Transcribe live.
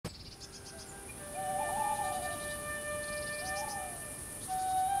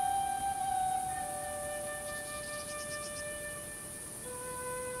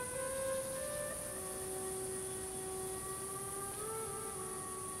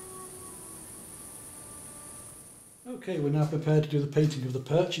Okay, we're now prepared to do the painting of the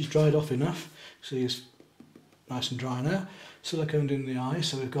perch. He's dried off enough, so he's nice and dry now. Siliconed in the eye,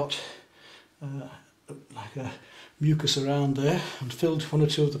 so we've got like a mucus around there, and filled one or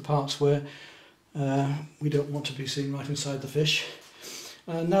two of the parts where we don't want to be seen right inside the fish.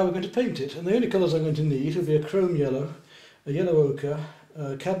 And now we're going to paint it, and the only colours I'm going to need will be a chrome yellow, a yellow ochre,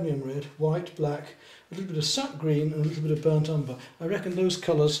 cadmium red, white, black, a little bit of sap green and a little bit of burnt umber. I reckon those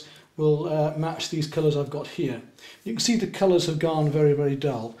colours will match these colours I've got here. You can see the colours have gone very, very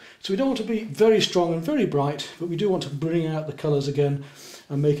dull. So we don't want to be very strong and very bright, but we do want to bring out the colours again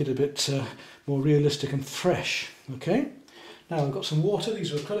and make it a bit more realistic and fresh. Okay, now I've got some water.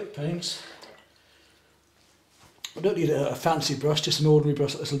 These are acrylic paints. I don't need a fancy brush, just an ordinary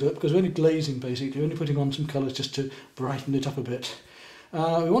brush that will do it, because we're only glazing basically, we're only putting on some colours just to brighten it up a bit.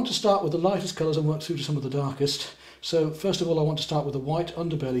 We want to start with the lightest colours and work through to some of the darkest. So first of all I want to start with a white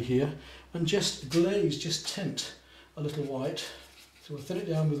underbelly here and just glaze, just tint a little white. So we'll thin it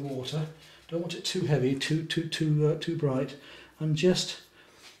down with water, don't want it too heavy, too bright, and just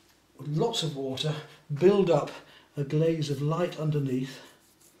with lots of water build up a glaze of light underneath.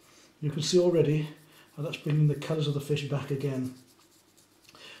 You can see already how that's bringing the colours of the fish back again.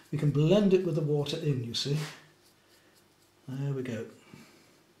 We can blend it with the water in, you see. There we go.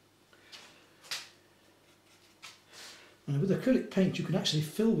 And with acrylic paint you can actually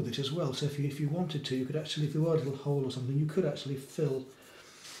fill with it as well, so if you wanted to, you could actually, if you were a little hole or something, you could actually fill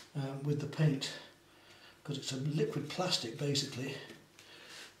with the paint, because it's a liquid plastic basically.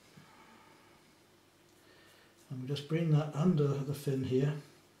 And we just bring that under the fin here,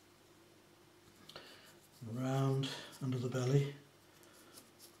 around under the belly.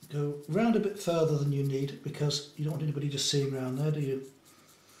 Go round a bit further than you need, because you don't want anybody just seeing around there, do you?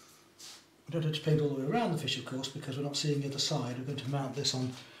 We don't have to paint all the way around the fish, of course, because we're not seeing the other side. We're going to mount this on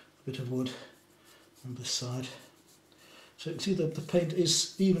a bit of wood on this side. So you can see that the paint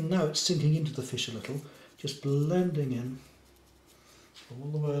is, even now it's sinking into the fish a little, just blending in all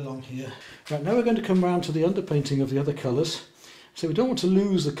the way along here. Right, now we're going to come round to the underpainting of the other colours. So we don't want to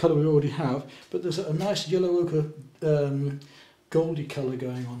lose the colour we already have, but there's a nice yellow ochre goldy colour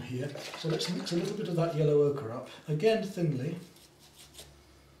going on here. So let's mix a little bit of that yellow ochre up, again thinly.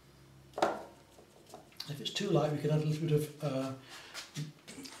 If it's too light we can add a little bit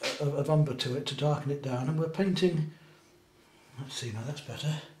of umber to it to darken it down, and we're painting, let's see, now that's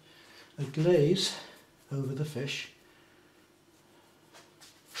better, a glaze over the fish.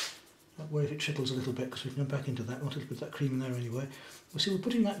 That way if it trickles a little bit, because we can go back into that, we want a little bit of that cream in there anyway. Well, see, we're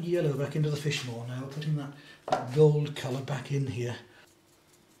putting that yellow back into the fish more now, we're putting that gold colour back in here.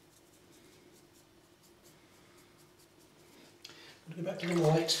 Go back to the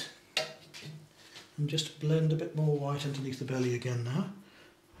white and just blend a bit more white underneath the belly again now.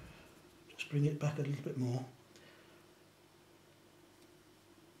 Just bring it back a little bit more.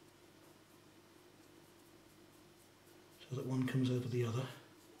 So that one comes over the other.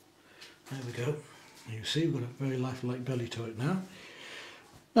 There we go. You see we've got a very lifelike belly to it now.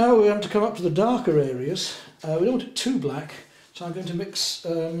 Now we have to come up to the darker areas. We don't want it too black, so I'm going to mix a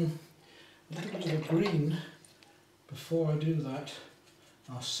little bit of the green before I do that.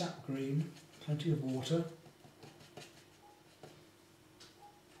 Our sap green, plenty of water.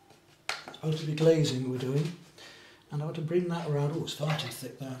 It's supposed to be glazing we're doing, and I want to bring that around. Oh, it's far too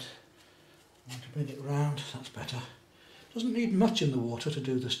thick that. I want to bring it round, that's better. Doesn't need much in the water to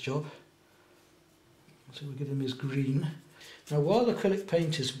do this job. So we'll give him his green. Now while the acrylic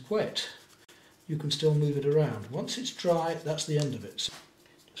paint is wet, you can still move it around. Once it's dry, that's the end of it. So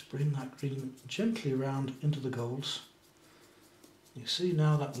just bring that green gently around into the golds. You see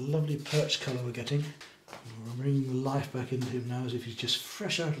now that lovely perch colour we're getting. We're bringing the life back into him now as if he's just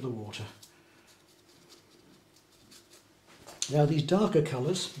fresh out of the water. Now these darker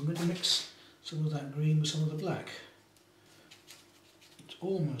colours, I'm going to mix some of that green with some of the black. It's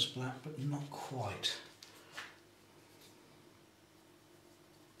almost black, but not quite.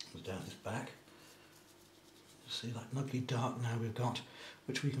 Down his back. See that lovely dark now we've got,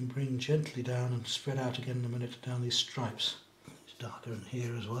 which we can bring gently down and spread out again in a minute down these stripes. It's darker in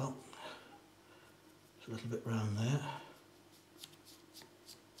here as well. It's a little bit round there.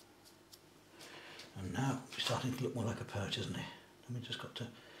 And now he's starting to look more like a perch, isn't he? And we've just got to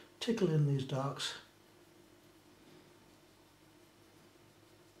tickle in these darks.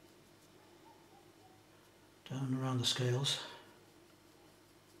 Down around the scales.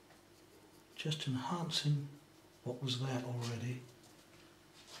 Just enhancing what was there already.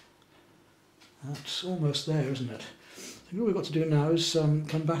 That's almost there, isn't it? I think all we've got to do now is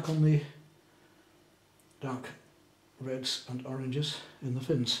come back on the dark reds and oranges in the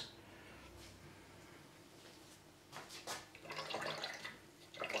fins.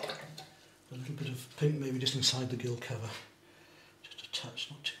 A little bit of pink maybe just inside the gill cover. Just a touch,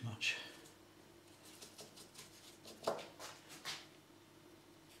 not too much.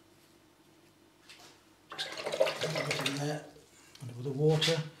 Just a bit in there. And with the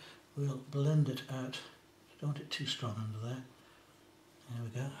water we'll blend it out. Don't want it too strong under there. There we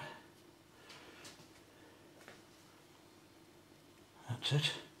go. That's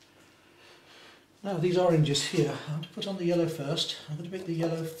it. Now these oranges here, I want to put on the yellow first. I'm going to make the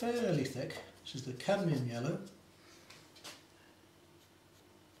yellow fairly thick. This is the cadmium yellow.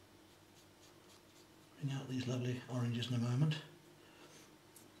 Bring out these lovely oranges in a moment.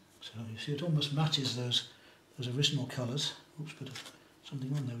 So you see it almost matches those original colours. Oops, bit of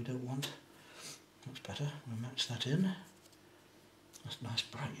something on there we don't want. Looks better. We'll match that in. That's a nice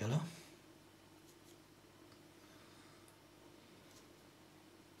bright yellow.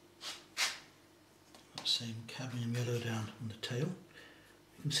 That same cadmium yellow down on the tail.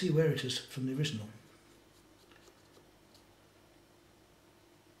 You can see where it is from the original.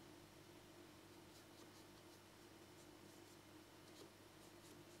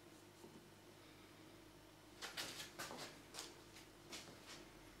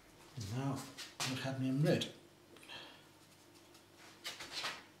 And now cadmium red.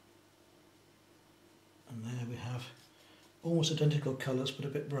 And there we have almost identical colours but a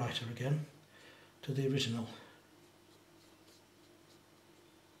bit brighter again to the original.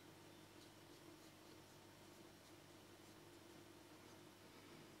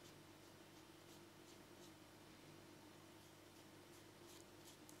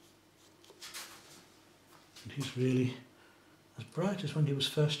 And he's really as bright as when he was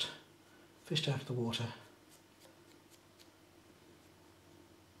first fished out of the water.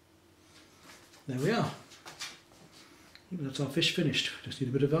 There we are. I think that's our fish finished. Just need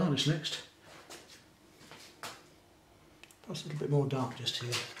a bit of varnish next. Perhaps a little bit more dark just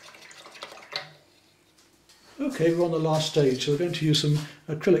here. Okay, we're on the last stage, so we're going to use some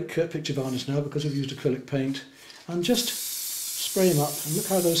acrylic picture varnish now because we've used acrylic paint, and just spray him up and look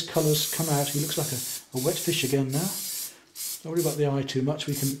how those colours come out. He looks like a wet fish again now. Don't worry about the eye too much.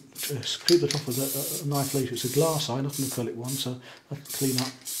 We can scrape the top of a knife later. It's a glass eye, not an acrylic one, so that'll clean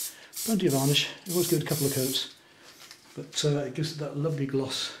up. Plenty of varnish. You always give it a couple of coats, but it gives it that lovely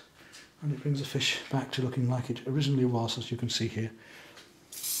gloss, and it brings the fish back to looking like it originally was, as you can see here.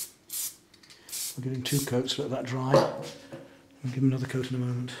 We're giving 2 coats, let that dry, and give him another coat in a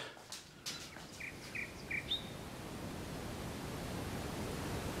moment.